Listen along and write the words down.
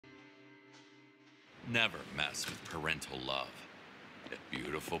Never mess with parental love. A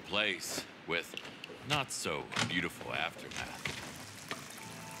beautiful place with not so beautiful aftermath.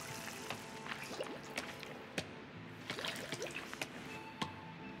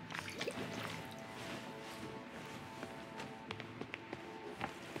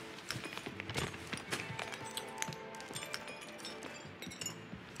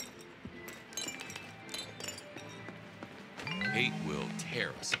 Hate will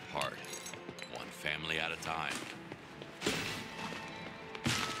tear us apart, one family at a time.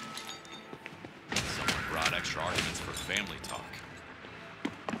 Someone brought extra arguments for family talk.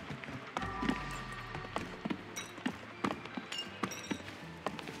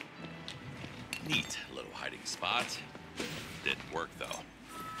 Neat little hiding spot. Didn't work, though.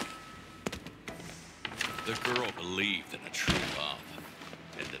 The girl believed in a true love.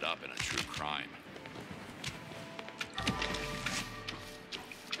 Ended up in a true crime.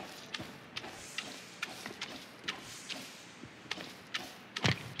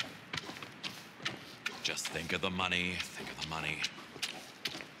 Just think of the money, think of the money.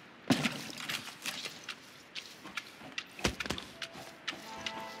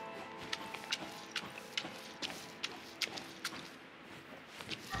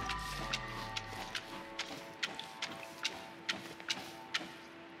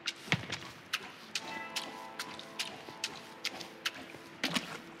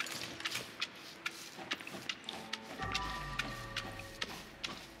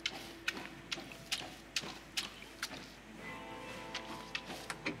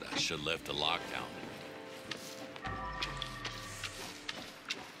 Should lift the lockdown.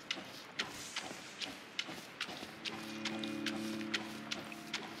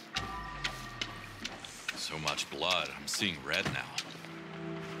 So much blood, I'm seeing red now.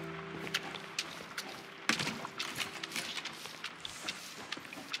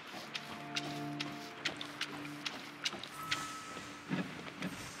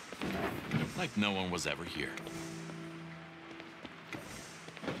 Like no one was ever here.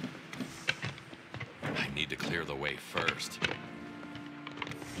 Need to clear the way first.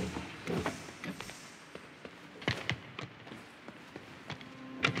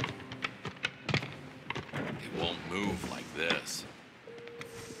 It won't move like this.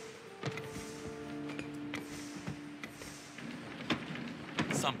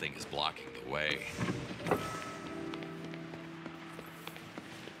 Something is blocking the way.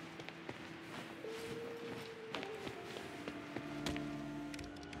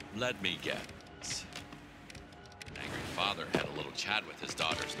 Let me guess. Father had a little chat with his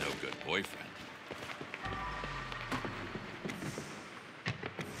daughter's no-good boyfriend.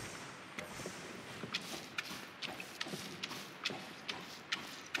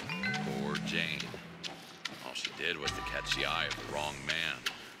 Poor Jane. All she did was to catch the eye of the wrong man.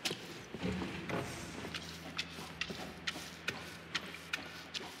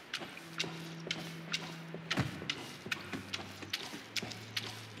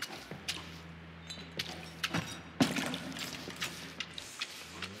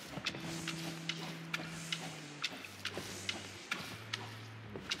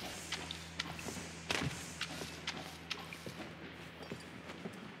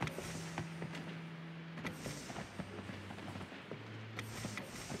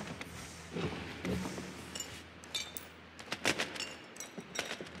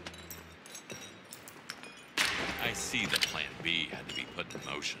 I see that Plan B had to be put in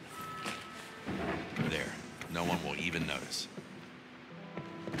motion. There, no one will even notice.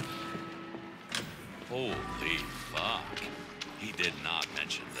 Holy fuck. He did not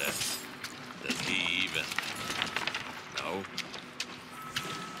mention this. Does he even... No?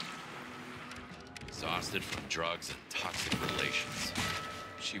 Exhausted from drugs and toxic relations,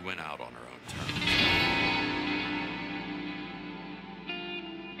 she went out on her own terms.